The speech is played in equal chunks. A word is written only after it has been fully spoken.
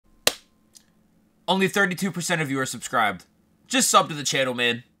Only 32% of you are subscribed. Just sub to the channel,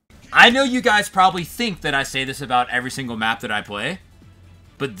 man. I know you guys probably think that I say this about every single map that I play,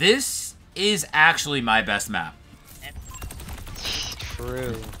 but this is actually my best map.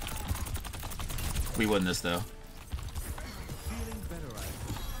 True. We win this, though.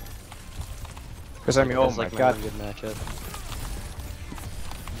 Because I mean, oh my god. Good matchup.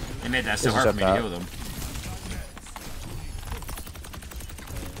 They made that so hard for me to get with them.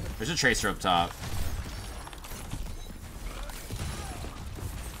 There's a tracer up top.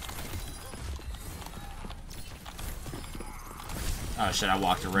 Oh shit, I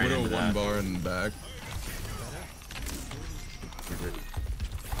walked right into that. One bar in the back.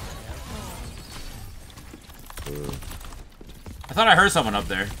 I thought I heard someone up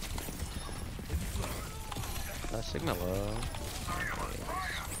there. Signal low.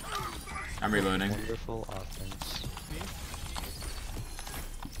 I'm reloading. Wonderful offense.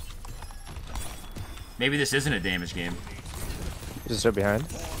 Maybe this isn't a damage game. Is it still behind?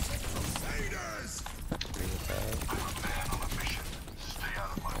 Nice.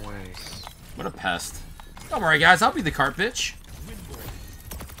 What a pest. Don't worry, guys. I'll be the cart bitch.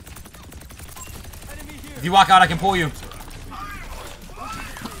 If you walk out, I can pull you.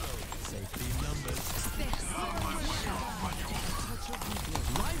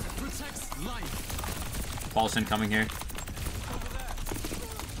 Paulson coming here.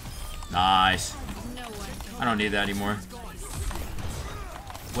 Nice. I don't need that anymore.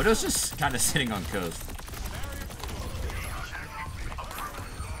 Widow's just kind of sitting on coast.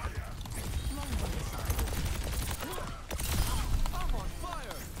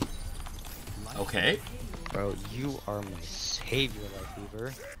 Okay. Bro, you are my savior,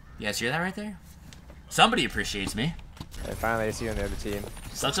 Lifeweaver. You guys hear that right there? Somebody appreciates me. And finally, I see you on the other team.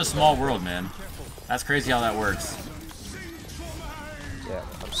 Such a small world, man. That's crazy how that works. Yeah,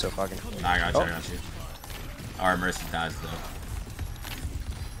 I'm so fucking. I got you, I got you. Our Mercy dies, though.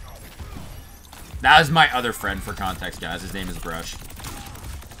 That is my other friend for context, guys. His name is Brush.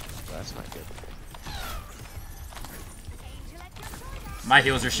 That's not good. My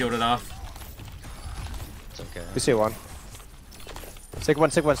heals are shielded off. It's okay. We see one. Stick one,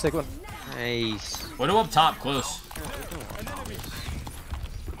 stick one, stick one. Nice. Widow up top, close.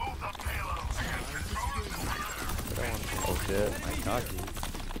 Oh shit. Oh my god, dude.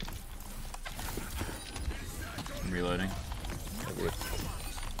 I'm reloading.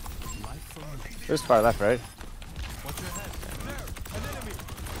 There's far left, right?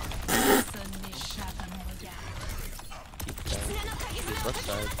 He's left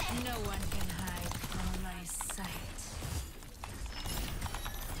side. No one can hide from my sight.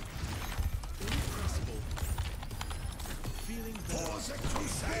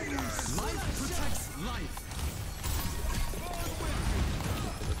 Life protects life.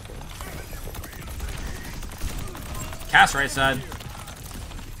 Cast right side.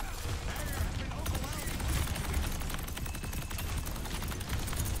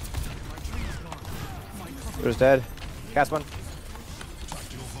 Who's dead? Cast one.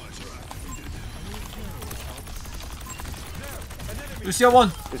 Lucio one.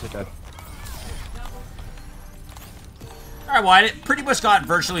 Who's dead? Alright, well, I pretty much got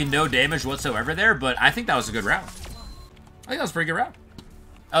virtually no damage whatsoever there, but I think that was a good round. I think that was a pretty good round.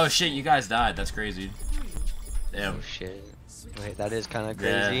 Oh shit, you guys died. That's crazy. Damn. Oh shit. Wait, that is kind of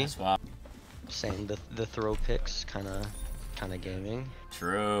Yeah, crazy. swap. Saying the throw picks kind of gaming.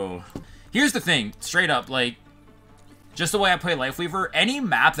 True. Here's the thing, straight up, like, just the way I play Lifeweaver, any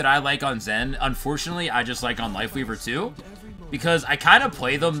map that I like on Zen, unfortunately, I just like on Lifeweaver too, because I kind of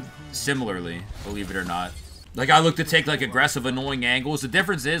play them similarly, believe it or not. Like, I look to take, like, aggressive, annoying angles. The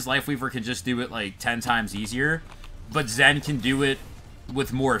difference is Lifeweaver can just do it, like, 10 times easier, but Zen can do it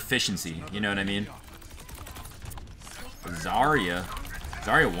with more efficiency, you know what I mean? Zarya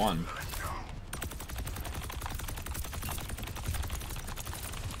won.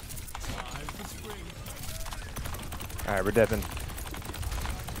 Alright, we're dipping.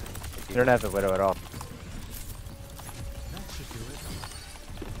 You don't have the Widow at all.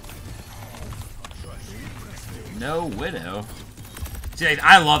 No Widow. See,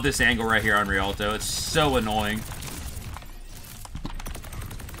 I love this angle right here on Rialto. It's so annoying.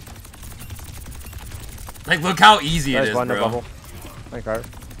 Like, look how easy it is, one bro. bubble. My cart.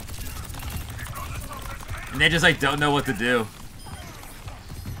 And they just, like, don't know what to do.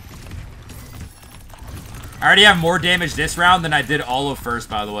 I already have more damage this round than I did all of first,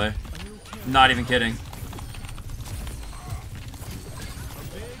 by the way. I'm not even kidding.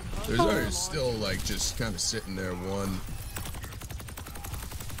 There's already still, like, just kind of sitting there one.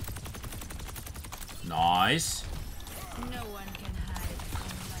 Nice. No one can hide from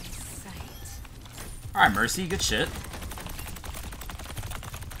my sight. Alright, Mercy, good shit.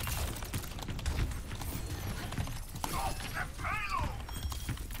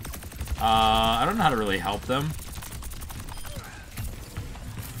 I don't know how to really help them.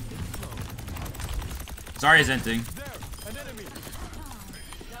 Sorry, Zenting.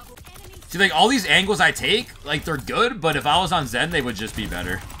 See, like, all these angles I take, like, they're good, but if I was on Zen, they would just be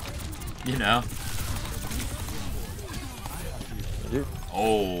better. You know?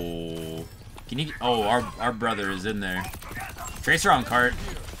 Oh. Can you... Oh, our brother is in there. Tracer on cart.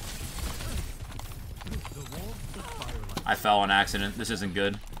 I fell on accident. This isn't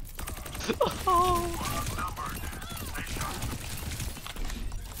good.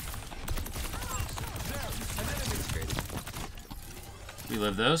 We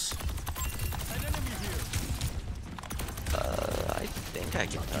live those. I think I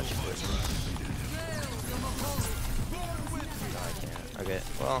can touch it. No, I can't. Okay,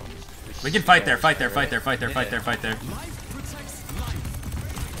 well. We can fight there, fight there, fight there, fight there, fight there, fight there.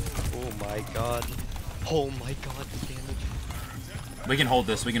 Oh my god. Oh my god, the damage. We can hold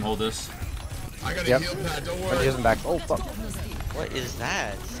this, we can hold this. I got a heal pad, don't worry. He isn't back. Oh, fuck. What is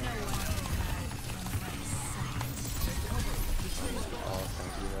that? Oh,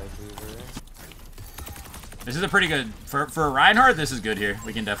 thank you, Lifeweaver. This is a pretty good... For Reinhardt, this is good here.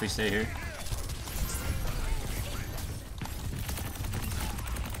 We can definitely stay here.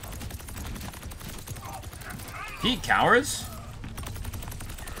 Pete, cowards?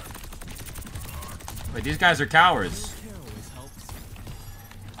 Wait, these guys are cowards.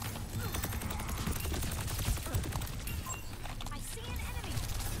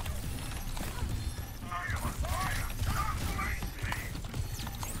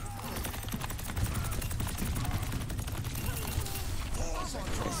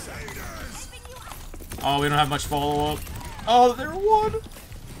 Oh, we don't have much follow-up. Oh, they're one.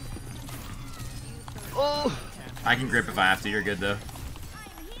 Oh! I can grip if I have to. You're good, though.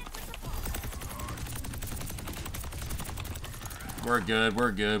 We're good.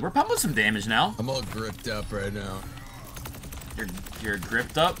 We're good. We're pumping some damage now. I'm all gripped up right now. You're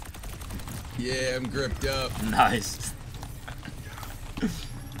gripped up? Yeah, I'm gripped up. Nice.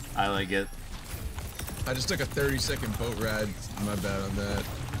 I like it. I just took a 30-second boat ride. My bad on that.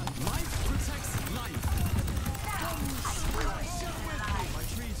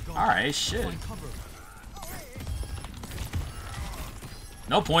 Alright, shit.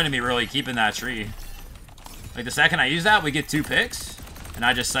 No point in me really keeping that tree. Like, the second I use that, we get 2 picks, and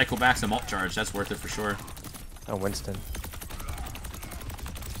I just cycle back some ult charge. That's worth it for sure. Oh, Winston.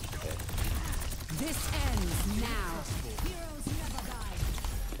 This ends now. Heroes never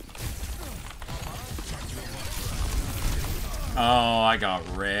die. Oh, I got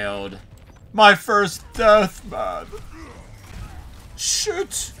railed. My first death, man.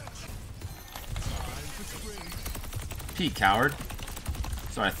 Shit. Pete, coward.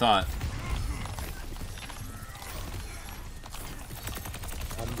 That's what I thought.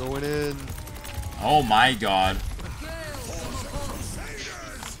 I'm going in. Oh my god.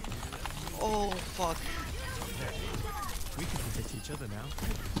 Oh, fuck. We can protect each other now.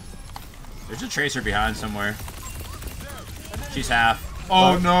 There's a tracer behind somewhere. She's half.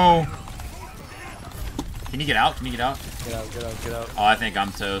 Oh no. Can you get out? Can you get out? Get out, get out, get out. Oh, I think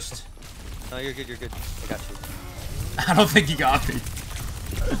I'm toast. No, you're good, you're good. I got you. I don't think he got me.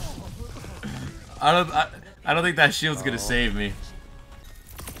 I don't think that shield's gonna save me.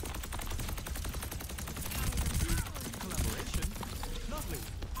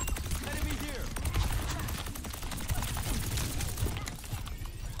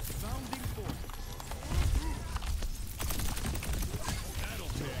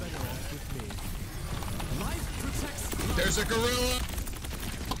 There's a gorilla.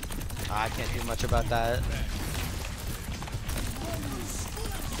 I can't do much about that.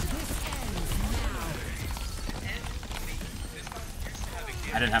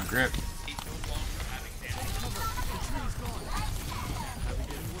 I didn't have grip.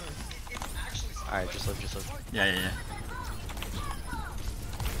 Alright, just live, just live. Yeah, yeah, yeah.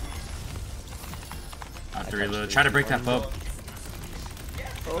 I have to reload. Try to break that pub.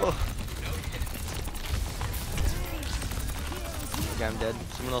 Oh. Okay, I'm dead.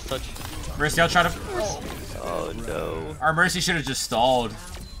 Someone else touch. Mercy, I'll try to... Oh no. Our Mercy should have just stalled.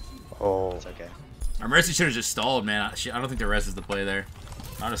 Oh. It's okay. Our Mercy should have just stalled, man. I don't think the rest is the play there.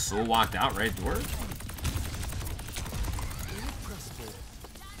 Not a soul walked out right door.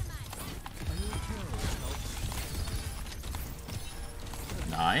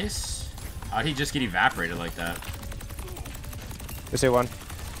 Nice. How'd he just get evaporated like that? Just hit one.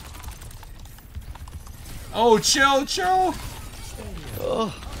 Oh, chill, chill.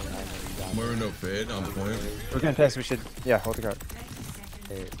 Oh. More no fade on point. We're gonna test. We should. Yeah, hold the card.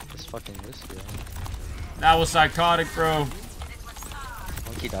 Hey, this fucking Lucio. That was psychotic, bro.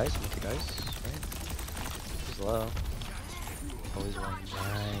 Monkey dice, right? He's low. Always one.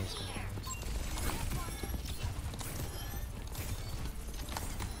 Nice.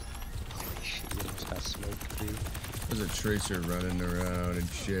 Shit, you almost got smoked, dude. There's a tracer running around and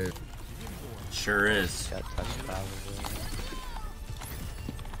shit. Sure is. Got touched probably.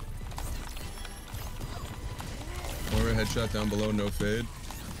 More headshot down below, no fade.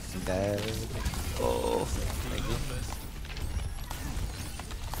 Dead. Oh, thank you.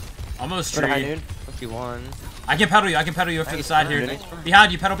 Almost Go to high tree. noon. Monkey one. I can pedal you. I can pedal you up to the Nice side burn, here. nice burn.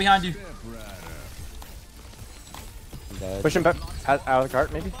 Behind you. Pedal behind you. Dead. Push him back out of the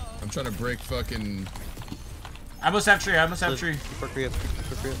cart, maybe. I'm trying to break fucking. I almost have tree. I almost have tree. Keep our tree up.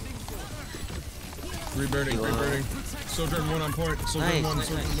 Keep our tree up. Reburning, reburning. Sojourn 1 on point. Sojourn Nice, 1, nice,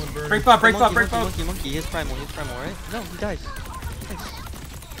 Sojourn nice. 1 burning. Break pop. Break pop. Monkey, Break monkey, pop. monkey. He's primal, right? No, he dies. Nice.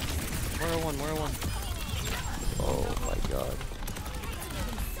 101. Oh my god.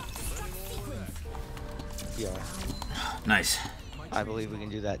 Yeah. Nice. I believe we can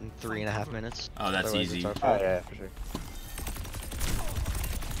do that in 3.5 minutes. Oh, that's Otherwise, easy. it's our Oh fault. yeah, for sure.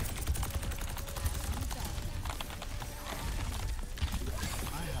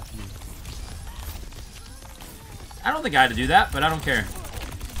 I don't think I had to do that, but I don't care.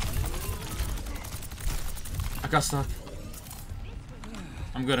 I got stuck.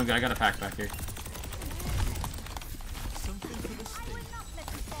 I'm good. I got a pack back here.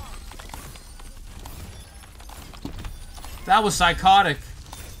 That was psychotic.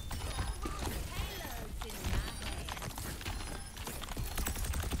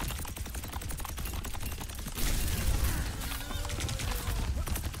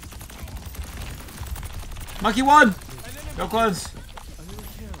 Monkey one! Go close.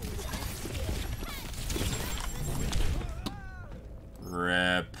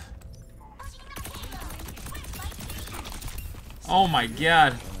 Rip. Oh my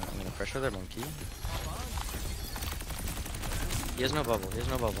god. I'm gonna pressure their monkey. He has no bubble.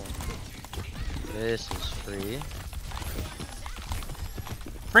 This is free.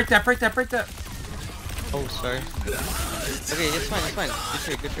 Break that, break that, break that. Oh, sorry. Okay, it's fine.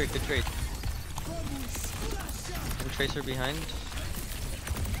 Good trade. Tracer behind.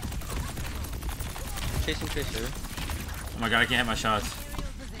 Chasing Tracer. Oh my god, I can't hit my shots.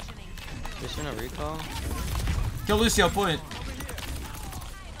 Tracer no recall. Kill Lucio, point.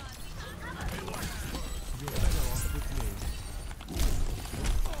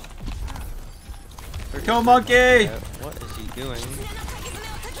 Kill Monkey! Yeah, what is he doing?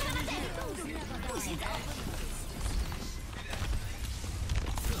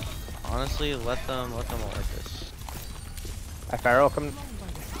 Honestly, let them all like this. I Pharaoh come.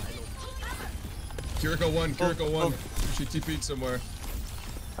 Kiriko 1, Kiriko Oh, 1. She TP'd somewhere.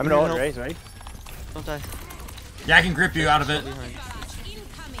 I'm gonna ult help. raise, right? Don't die. Yeah, I can grip you out of it. Still behind.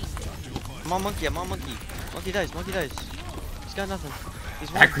 I'm on monkey. Monkey dies. He's got nothing. He's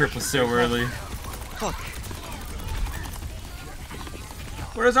That one. grip was so early. Fuck.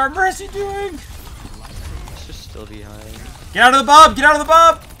 What is our Mercy doing? He's just still behind. Get out of the bob! Get out of the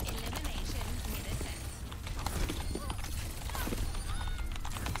bob!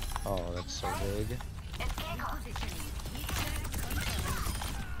 Oh, that's so big.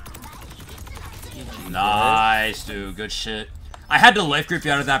 Nice, dude. Good shit. I had to life grip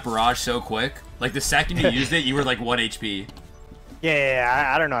you out of that barrage so quick. Like, the second you used it, you were like 1 HP.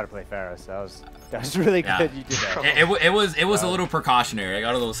 Yeah, I don't know how to play Pharaoh, so that was really Yeah. good. You did that. It was a little precautionary. I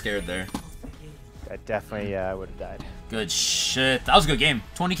got a little scared there. I definitely would have died. Good shit. That was a good game.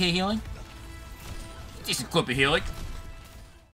 20k healing. Decent clip of healing.